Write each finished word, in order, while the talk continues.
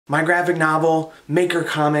My graphic novel, Maker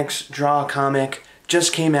Comics, Draw a Comic,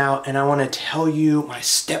 just came out, and I want to tell you my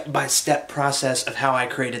step-by-step process of how I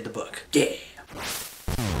created the book. Yeah!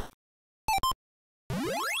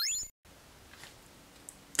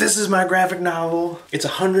 This is my graphic novel. It's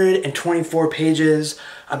 124 pages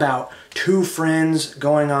about two friends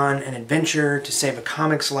going on an adventure to save a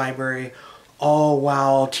comics library, all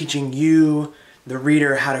while teaching you, the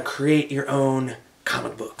reader, how to create your own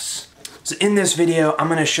comic books. So in this video, I'm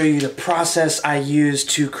going to show you the process I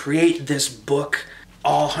used to create this book,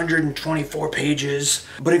 all 124 pages.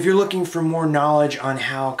 But if you're looking for more knowledge on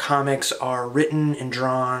how comics are written and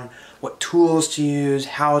drawn, what tools to use,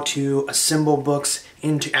 how to assemble books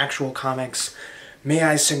into actual comics, may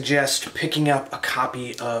I suggest picking up a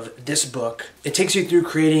copy of this book. It takes you through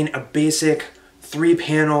creating a basic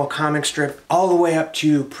 3-panel comic strip all the way up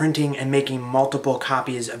to printing and making multiple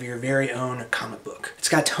copies of your very own comic book. It's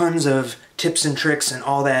got tons of tips and tricks and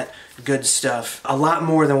all that good stuff. A lot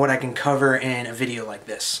more than what I can cover in a video like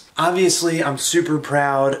this. Obviously, I'm super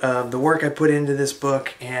proud of the work I put into this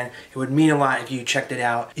book, and it would mean a lot if you checked it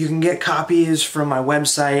out. You can get copies from my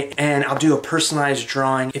website, and I'll do a personalized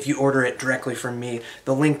drawing if you order it directly from me.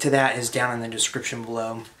 The link to that is down in the description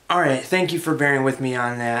below. Alright, thank you for bearing with me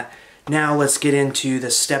on that. Now let's get into the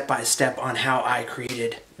step-by-step on how I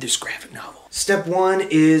created this graphic novel. Step 1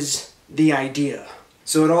 is the idea.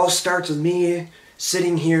 So it all starts with me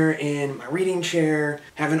sitting here in my reading chair,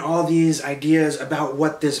 having all these ideas about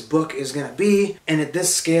what this book is going to be. And at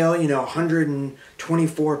this scale,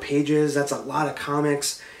 124 pages, that's a lot of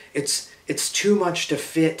comics. It's too much to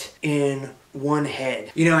fit in one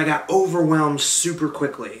head. I got overwhelmed super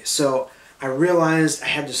quickly. So I realized I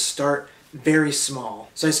had to start very small.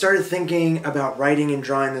 So I started thinking about writing and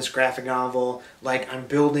drawing this graphic novel like I'm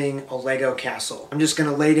building a Lego castle. I'm just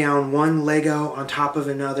gonna lay down one Lego on top of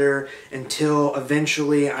another until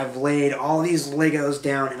eventually I've laid all these Legos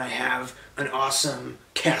down and I have an awesome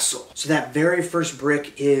castle. So that very first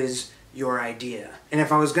brick is your idea. And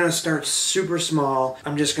if I was gonna start super small,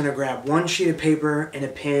 I'm just gonna grab one sheet of paper and a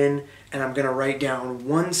pen, and I'm gonna write down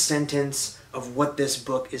one sentence of what this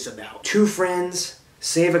book is about. Two friends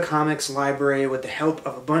save a comics library with the help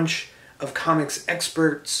of a bunch of comics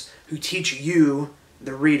experts who teach you,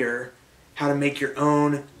 the reader, how to make your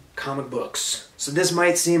own comic books. So this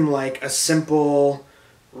might seem like a simple,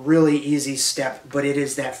 really easy step, but it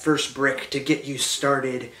is that first brick to get you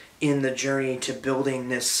started in the journey to building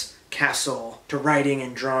this castle, to writing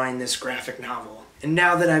and drawing this graphic novel. And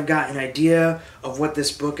now that I've got an idea of what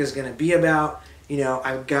this book is going to be about,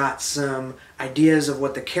 I've got some ideas of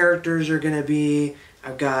what the characters are going to be.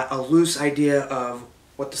 I've got a loose idea of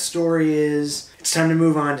what the story is. It's time to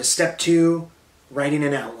move on to step 2, writing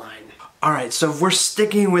an outline. Alright, so if we're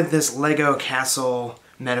sticking with this Lego castle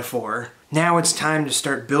metaphor, now it's time to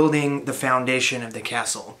start building the foundation of the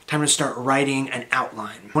castle. Time to start writing an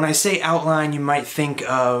outline. When I say outline, you might think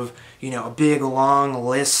of, a big long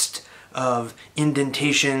list of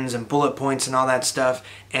indentations and bullet points and all that stuff,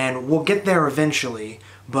 and we'll get there eventually.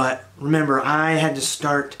 But remember, I had to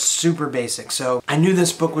start super basic. So I knew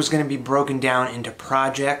this book was going to be broken down into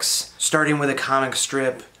projects, starting with a comic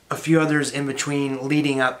strip, a few others in between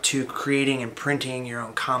leading up to creating and printing your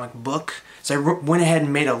own comic book. So I went ahead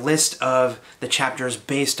and made a list of the chapters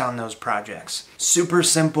based on those projects. Super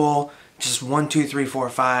simple, just 1, 2, 3, 4,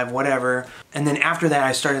 5, whatever. And then after that,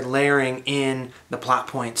 I started layering in the plot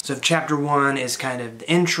points. So chapter 1 is kind of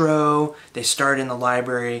the intro. They start in the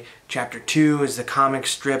library. Chapter 2 is the comic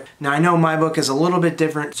strip. Now I know my book is a little bit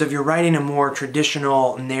different. So if you're writing a more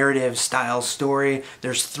traditional narrative style story,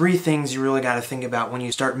 there's 3 things you really got to think about when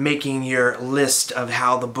you start making your list of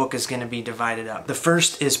how the book is going to be divided up. The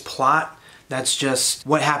first is plot. That's just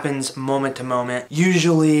what happens moment to moment.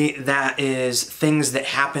 Usually that is things that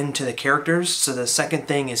happen to the characters. So the second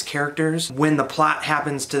thing is characters. When the plot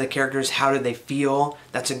happens to the characters, how do they feel?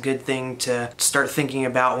 That's a good thing to start thinking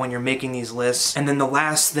about when you're making these lists. And then the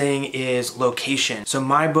last thing is location. So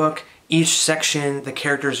my book, each section, the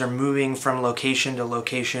characters are moving from location to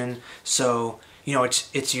location. So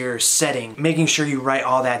it's your setting. Making sure you write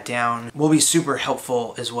all that down will be super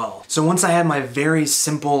helpful as well. So once I had my very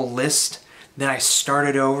simple list, then I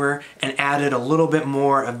started over and added a little bit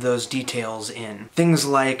more of those details in. Things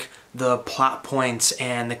like the plot points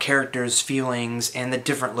and the characters' feelings and the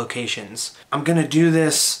different locations. I'm gonna do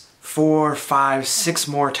this 4, 5, 6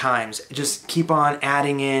 more times. Just keep on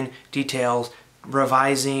adding in details,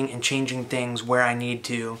 revising and changing things where I need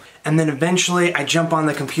to. And then eventually I jump on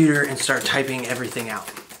the computer and start typing everything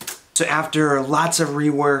out. So after lots of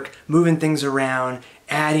rework, moving things around,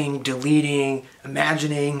 adding, deleting,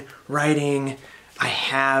 imagining, writing, I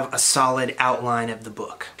have a solid outline of the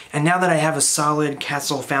book. And now that I have a solid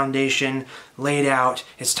castle foundation laid out,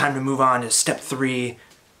 it's time to move on to step 3,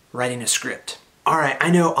 writing a script. Alright, I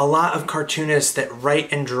know a lot of cartoonists that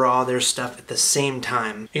write and draw their stuff at the same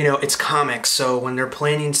time. You know, it's comics, so when they're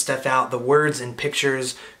planning stuff out, the words and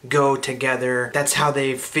pictures go together. That's how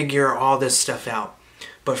they figure all this stuff out.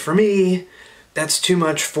 But for me, that's too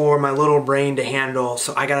much for my little brain to handle,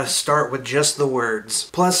 so I gotta start with just the words.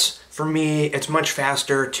 Plus, for me, it's much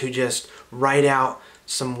faster to just write out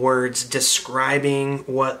some words describing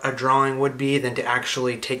what a drawing would be than to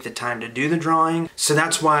actually take the time to do the drawing. So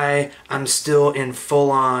that's why I'm still in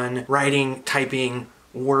full-on writing, typing,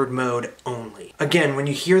 word mode only. Again, when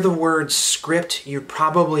you hear the word script, you're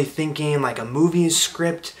probably thinking like a movie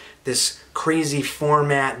script, this crazy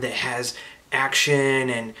format that has action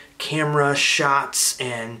and camera shots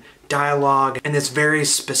and dialogue and this very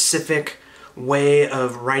specific way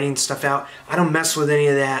of writing stuff out. I don't mess with any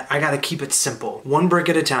of that. I gotta keep it simple, one brick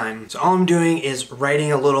at a time. So all I'm doing is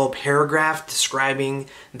writing a little paragraph describing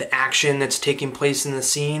the action that's taking place in the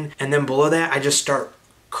scene, and then below that I just start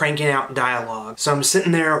cranking out dialogue. So I'm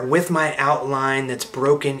sitting there with my outline that's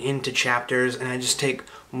broken into chapters, and I just take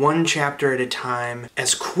one chapter at a time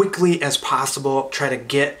as quickly as possible, try to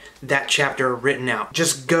get that chapter written out.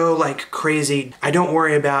 Just go like crazy. I don't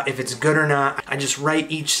worry about if it's good or not. I just write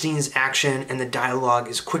each scene's action and the dialogue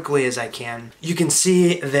as quickly as I can. You can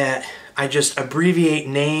see that I just abbreviate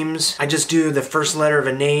names. I just do the first letter of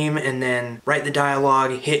a name and then write the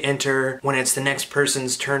dialogue, hit enter when it's the next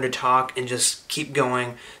person's turn to talk, and just keep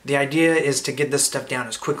going. The idea is to get this stuff down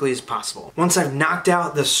as quickly as possible. Once I've knocked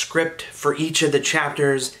out the script for each of the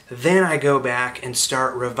chapters, then I go back and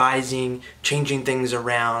start revising, changing things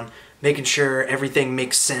around, making sure everything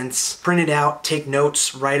makes sense. Print it out, take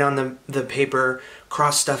notes, write on the paper,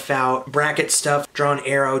 cross stuff out, bracket stuff, draw an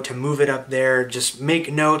arrow to move it up there, just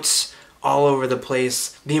make notes all over the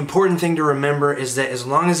place. The important thing to remember is that as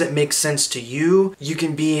long as it makes sense to you, you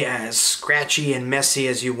can be as scratchy and messy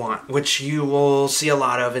as you want, which you will see a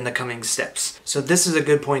lot of in the coming steps. So this is a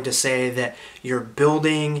good point to say that you're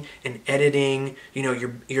building and editing, you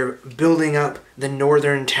know, you're building up the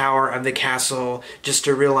northern tower of the castle just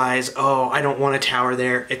to realize, oh, I don't want a tower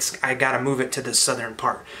there, I gotta move it to the southern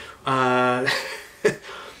part.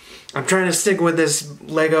 I'm trying to stick with this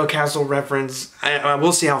Lego castle reference.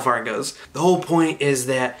 We'll see how far it goes. The whole point is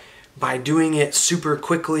that by doing it super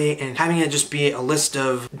quickly and having it just be a list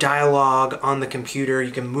of dialogue on the computer,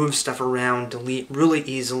 you can move stuff around, delete really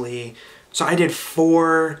easily. So I did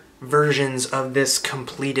 4 versions of this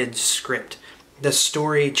completed script. The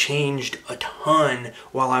story changed a ton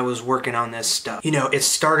while I was working on this stuff. You know, it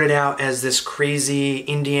started out as this crazy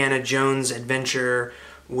Indiana Jones adventure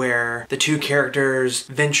where the 2 characters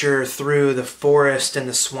venture through the forest and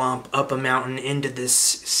the swamp, up a mountain, into this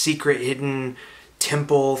secret hidden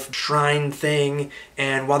temple shrine thing.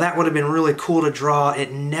 And while that would have been really cool to draw,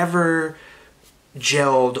 it never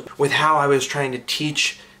gelled with how I was trying to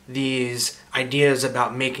teach these ideas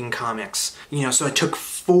about making comics. You know, so it took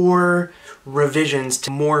 4 revisions to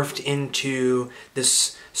morph into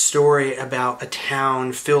this story about a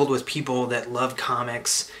town filled with people that love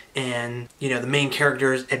comics, and you know, the main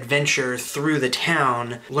characters adventure through the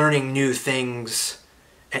town learning new things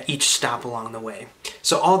at each stop along the way.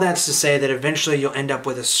 So all that's to say that eventually you'll end up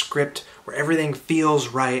with a script where everything feels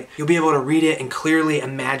right. You'll be able to read it and clearly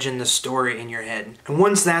imagine the story in your head. And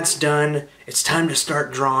once that's done, it's time to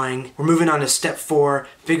start drawing. We're moving on to step 4,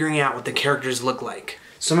 figuring out what the characters look like.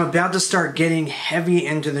 So I'm about to start getting heavy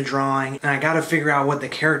into the drawing, and I gotta figure out what the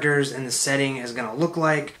characters and the setting is gonna look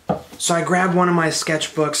like. So I grab one of my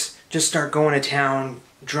sketchbooks, just start going to town,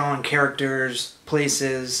 drawing characters,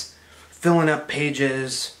 places, filling up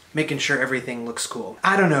pages, making sure everything looks cool.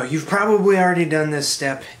 I don't know, you've probably already done this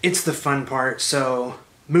step. It's the fun part, so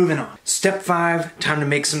moving on. Step 5, time to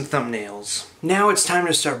make some thumbnails. Now it's time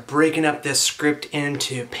to start breaking up this script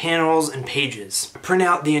into panels and pages. Print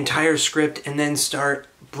out the entire script and then start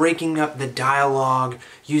breaking up the dialogue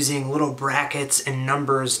using little brackets and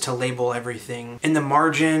numbers to label everything. In the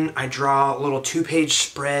margin, I draw little 2-page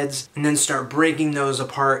spreads and then start breaking those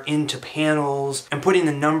apart into panels and putting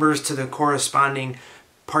the numbers to the corresponding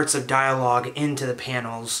parts of dialogue into the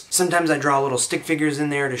panels. Sometimes I draw little stick figures in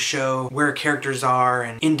there to show where characters are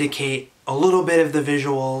and indicate a little bit of the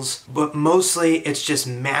visuals, but mostly it's just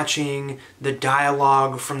matching the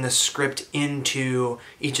dialogue from the script into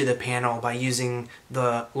each of the panel by using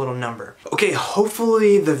the little number. Okay,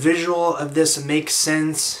 hopefully the visual of this makes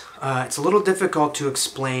sense. It's a little difficult to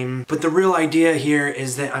explain, but the real idea here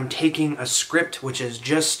is that I'm taking a script, which is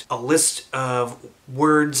just a list of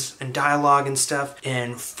words and dialogue and stuff,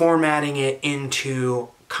 and formatting it into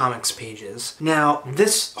comics pages. Now,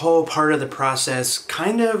 this whole part of the process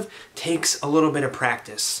kind of takes a little bit of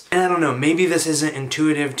practice. And I don't know, maybe this isn't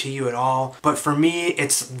intuitive to you at all, but for me,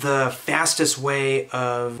 it's the fastest way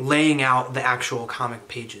of laying out the actual comic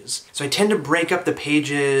pages. So I tend to break up the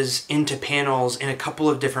pages into panels in a couple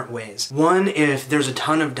of different ways. One, if there's a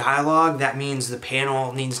ton of dialogue, that means the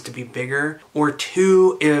panel needs to be bigger. Or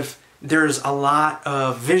two, if there's a lot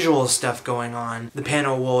of visual stuff going on, the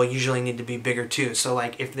panel will usually need to be bigger too. So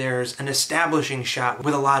like if there's an establishing shot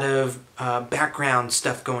with a lot of background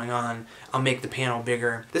stuff going on, I'll make the panel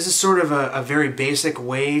bigger. This is sort of a very basic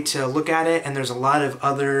way to look at it, and there's a lot of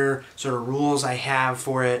other sort of rules I have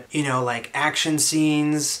for it. You know, like action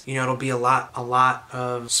scenes, you know, it'll be a lot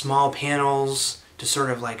of small panels to sort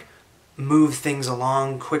of like move things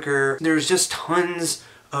along quicker. There's just tons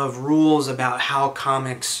of rules about how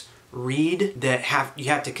comics read that you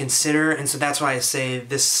have to consider, and so that's why I say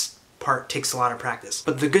this part takes a lot of practice.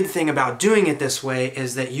 But the good thing about doing it this way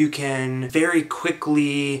is that you can very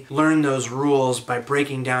quickly learn those rules by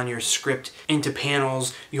breaking down your script into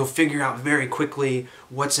panels. You'll figure out very quickly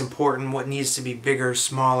what's important, what needs to be bigger,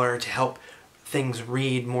 smaller to help things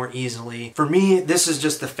read more easily. For me, this is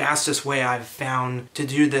just the fastest way I've found to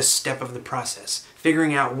do this step of the process,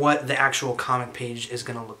 figuring out what the actual comic page is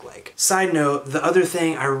going to look like. Side note, the other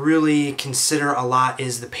thing I really consider a lot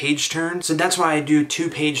is the page turn. So that's why I do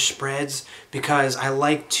 2-page spreads, because I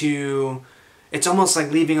like to, it's almost like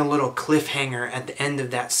leaving a little cliffhanger at the end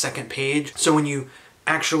of that second page. So when you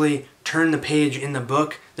actually turn the page in the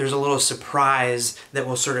book, there's a little surprise that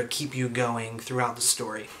will sort of keep you going throughout the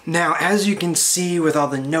story. Now, as you can see with all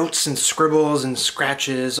the notes and scribbles and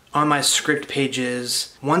scratches on my script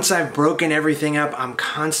pages, once I've broken everything up, I'm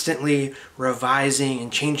constantly revising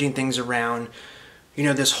and changing things around. You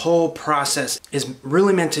know, this whole process is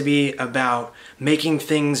really meant to be about making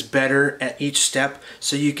things better at each step,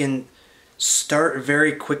 so you can start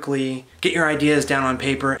very quickly, get your ideas down on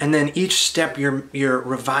paper, and then each step you're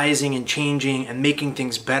revising and changing and making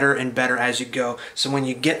things better and better as you go. So when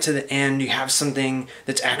you get to the end, you have something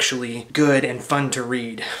that's actually good and fun to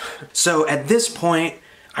read. So at this point,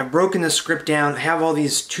 I've broken the script down. I have all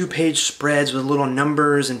these 2-page spreads with little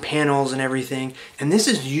numbers and panels and everything. And this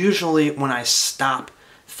is usually when I stop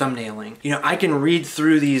thumbnailing. You know, I can read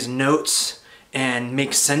through these notes and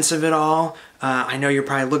make sense of it all. I know you're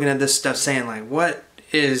probably looking at this stuff saying like, what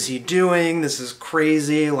is he doing? This is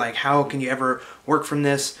crazy. Like, how can you ever work from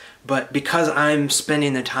this? But because I'm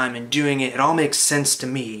spending the time and doing it, it all makes sense to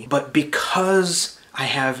me. But because I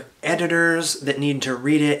have editors that need to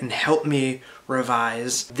read it and help me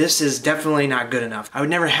revise, this is definitely not good enough. I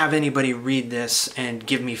would never have anybody read this and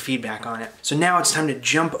give me feedback on it. So now it's time to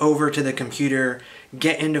jump over to the computer,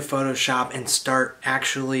 get into Photoshop, and start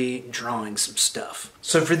actually drawing some stuff.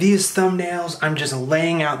 So for these thumbnails, I'm just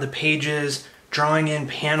laying out the pages, drawing in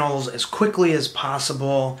panels as quickly as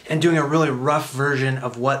possible, and doing a really rough version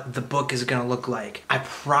of what the book is gonna look like. I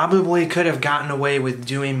probably could have gotten away with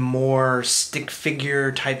doing more stick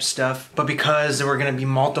figure type stuff, but because there were gonna be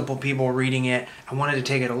multiple people reading it, I wanted to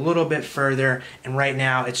take it a little bit further, and right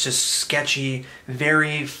now it's just sketchy,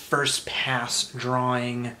 very first pass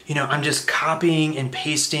drawing. You know, I'm just copying and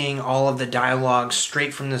pasting all of the dialogue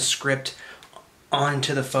straight from the script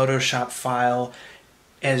onto the Photoshop file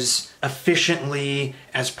as efficiently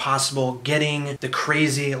as possible, getting the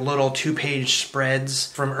crazy little 2-page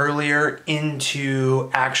spreads from earlier into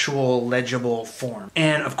actual legible form.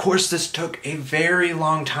 And of course this took a very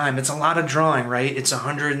long time. It's a lot of drawing, right? It's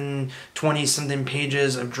 120 something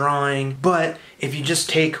pages of drawing, but if you just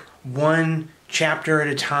take one chapter at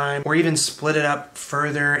a time, or even split it up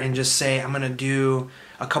further and just say, I'm gonna do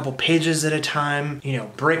a couple pages at a time, you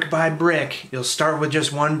know, brick by brick. You'll start with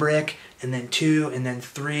just 1 brick, and then 2, and then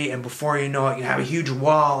 3, and before you know it, you have a huge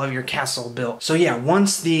wall of your castle built. So yeah,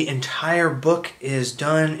 once the entire book is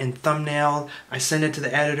done and thumbnailed, I send it to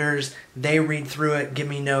the editors, they read through it, give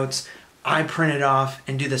me notes, I print it off,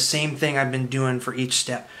 and do the same thing I've been doing for each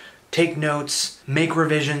step. Take notes, make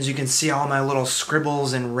revisions. You can see all my little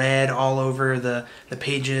scribbles in red all over the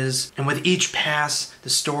pages. And with each pass, the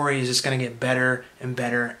story is just gonna get better and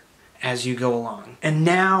better as you go along. And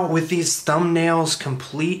now with these thumbnails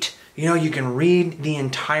complete, you know, you can read the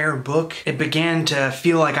entire book. It began to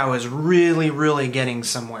feel like I was really getting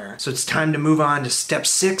somewhere. So it's time to move on to step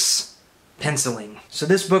 6, penciling. So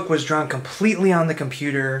this book was drawn completely on the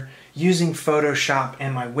computer using Photoshop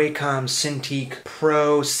and my Wacom Cintiq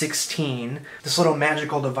Pro 16, this little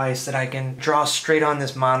magical device that I can draw straight on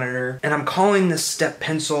this monitor. And I'm calling this step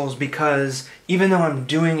pencils because even though I'm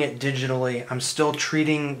doing it digitally, I'm still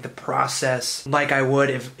treating the process like I would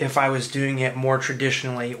if I was doing it more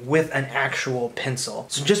traditionally with an actual pencil.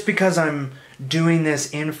 So just because I'm doing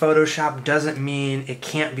this in Photoshop doesn't mean it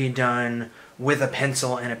can't be done with a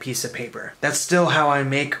pencil and a piece of paper. That's still how I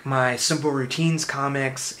make my Simple Routines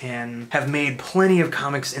comics and have made plenty of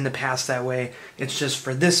comics in the past that way. It's just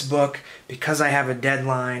for this book, because I have a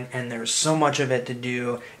deadline and there's so much of it to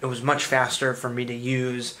do, it was much faster for me to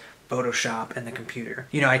use Photoshop and the computer.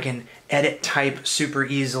 You know, I can edit, type super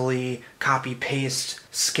easily, copy, paste,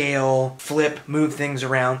 scale, flip, move things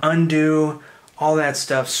around, undo, all that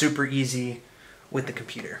stuff super easy with the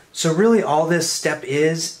computer. So really all this step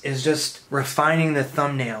is just refining the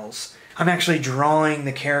thumbnails. I'm actually drawing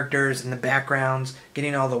the characters and the backgrounds,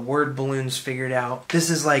 getting all the word balloons figured out. This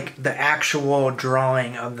is like the actual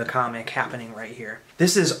drawing of the comic happening right here.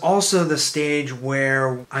 This is also the stage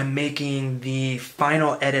where I'm making the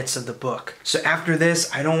final edits of the book. So after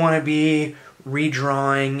this, I don't want to be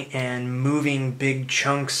redrawing and moving big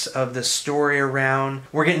chunks of the story around.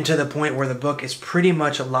 We're getting to the point where the book is pretty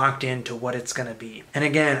much locked into what it's going to be. And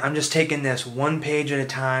again, I'm just taking this one page at a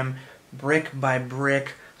time, brick by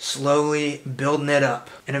brick, slowly building it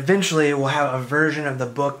up. And eventually we'll have a version of the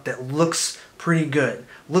book that looks pretty good.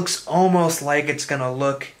 Looks almost like it's going to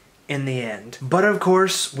look in the end. But of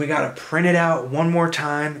course, we gotta print it out one more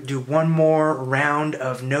time, do one more round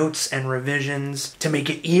of notes and revisions to make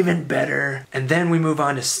it even better, and then we move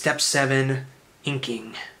on to step 7,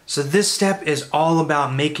 inking. So this step is all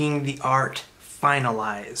about making the art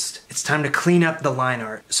finalized. It's time to clean up the line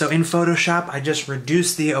art. So in Photoshop, I just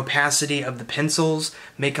reduce the opacity of the pencils,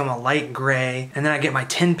 make them a light gray, and then I get my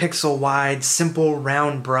 10 pixel wide, simple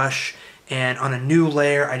round brush, and on a new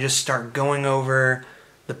layer, I just start going over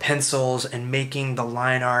the pencils and making the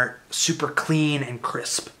line art super clean and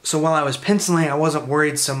crisp. So while I was penciling, I wasn't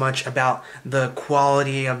worried so much about the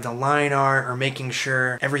quality of the line art or making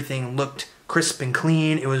sure everything looked crisp and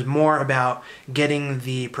clean. It was more about getting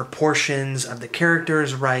the proportions of the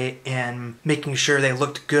characters right and making sure they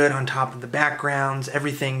looked good on top of the backgrounds,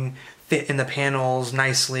 everything fit in the panels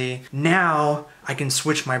nicely. Now I can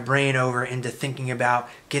switch my brain over into thinking about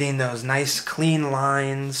getting those nice clean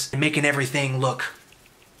lines and making everything look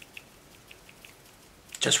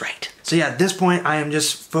just right. So yeah, at this point, I am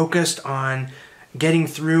just focused on getting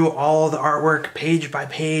through all the artwork page by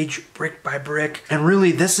page, brick by brick. And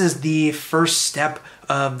really, this is the first step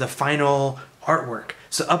of the final artwork.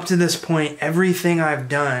 So up to this point, everything I've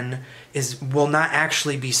done will not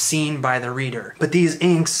actually be seen by the reader. But these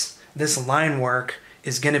inks, this line work,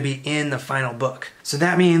 is going to be in the final book. So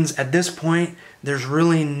that means at this point, there's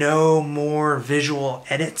really no more visual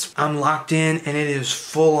edits. I'm locked in and it is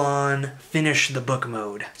full on finish the book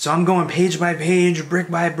mode. So I'm going page by page, brick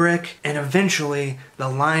by brick, and eventually the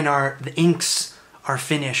line art, the inks are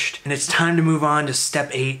finished. And it's time to move on to step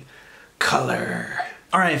 8, color.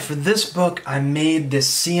 Alright, for this book, I made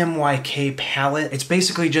this CMYK palette. It's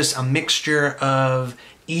basically just a mixture of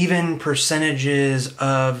even percentages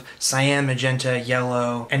of cyan, magenta,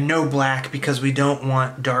 yellow, and no black because we don't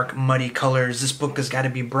want dark, muddy colors. This book has got to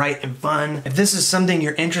be bright and fun. If this is something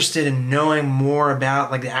you're interested in knowing more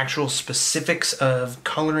about, like the actual specifics of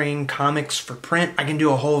coloring comics for print, I can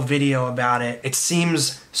do a whole video about it. It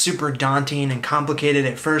seems super daunting and complicated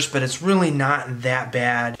at first, but it's really not that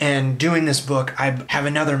bad. And doing this book, I have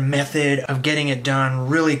another method of getting it done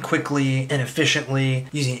really quickly and efficiently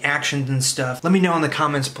using actions and stuff. Let me know in the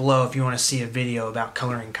comments below if you want to see a video about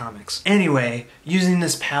coloring comics. Anyway, using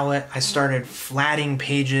this palette, I started flatting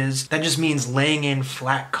pages. That just means laying in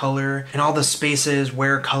flat color and all the spaces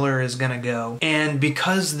where color is gonna go. And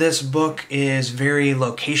because this book is very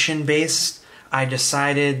location based, I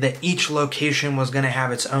decided that each location was going to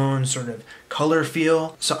have its own sort of color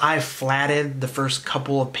feel. So I flatted the first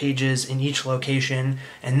couple of pages in each location,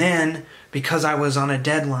 and then because I was on a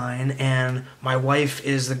deadline and my wife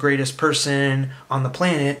is the greatest person on the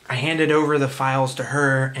planet, I handed over the files to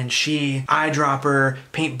her and she, eyedropper,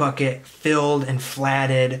 paint bucket, filled and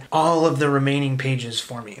flatted all of the remaining pages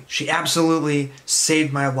for me. She absolutely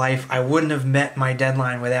saved my life. I wouldn't have met my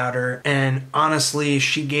deadline without her, and honestly,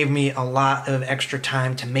 she gave me a lot of extra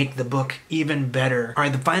time to make the book even better.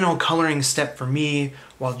 Alright, the final coloring step for me,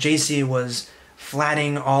 while JC was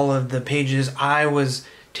flatting all of the pages, I was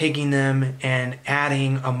taking them and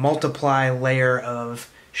adding a multiply layer of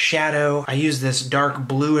shadow. I use this dark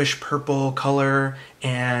bluish purple color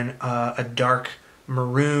and a dark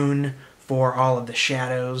maroon for all of the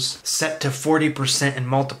shadows, set to 40% and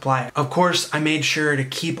multiply. Of course, I made sure to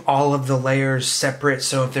keep all of the layers separate,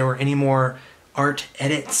 so if there were any more art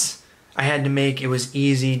edits I had to make, it was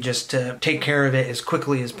easy just to take care of it as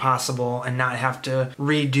quickly as possible and not have to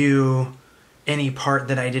redo any part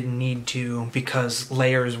that I didn't need to because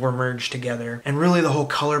layers were merged together. And really the whole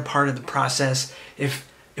color part of the process, if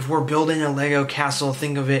we're building a Lego castle,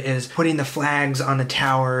 think of it as putting the flags on the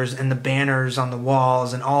towers and the banners on the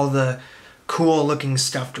walls and all the cool looking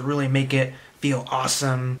stuff to really make it feel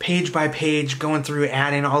awesome. Page by page, going through,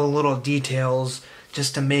 adding all the little details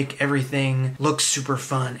just to make everything look super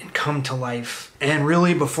fun and come to life. And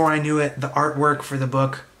really, before I knew it, the artwork for the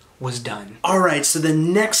book was done. Alright, so the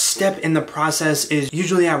next step in the process is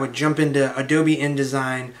usually I would jump into Adobe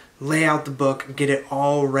InDesign, lay out the book, get it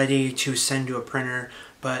all ready to send to a printer.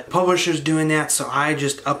 But the publisher's doing that, so I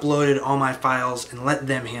just uploaded all my files and let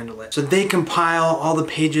them handle it. So they compile all the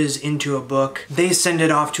pages into a book, they send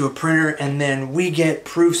it off to a printer, and then we get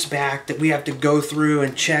proofs back that we have to go through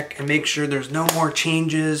and check and make sure there's no more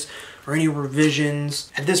changes or any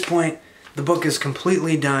revisions. At this point, the book is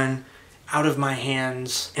completely done, out of my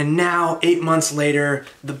hands. And now, 8 months later,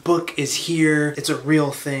 the book is here, it's a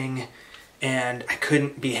real thing, and I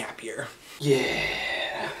couldn't be happier.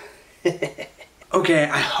 Yeah. Okay,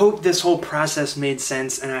 I hope this whole process made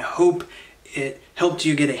sense, and I hope it helped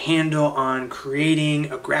you get a handle on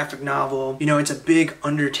creating a graphic novel. You know, it's a big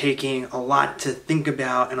undertaking, a lot to think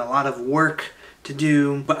about, and a lot of work to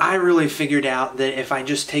do, but I really figured out that if I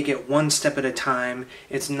just take it one step at a time,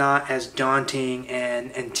 it's not as daunting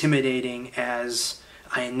and intimidating as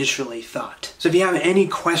I initially thought. So if you have any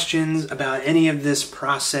questions about any of this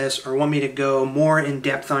process or want me to go more in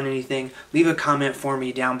depth on anything, leave a comment for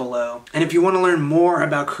me down below. And if you want to learn more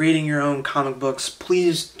about creating your own comic books,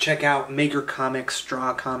 please check out Maker Comics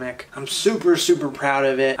Draw Comic. I'm super proud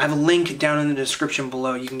of it. I have a link down in the description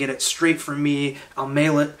below. You can get it straight from me. I'll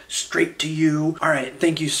mail it straight to you. Alright,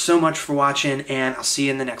 thank you so much for watching, and I'll see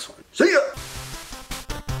you in the next one. See ya!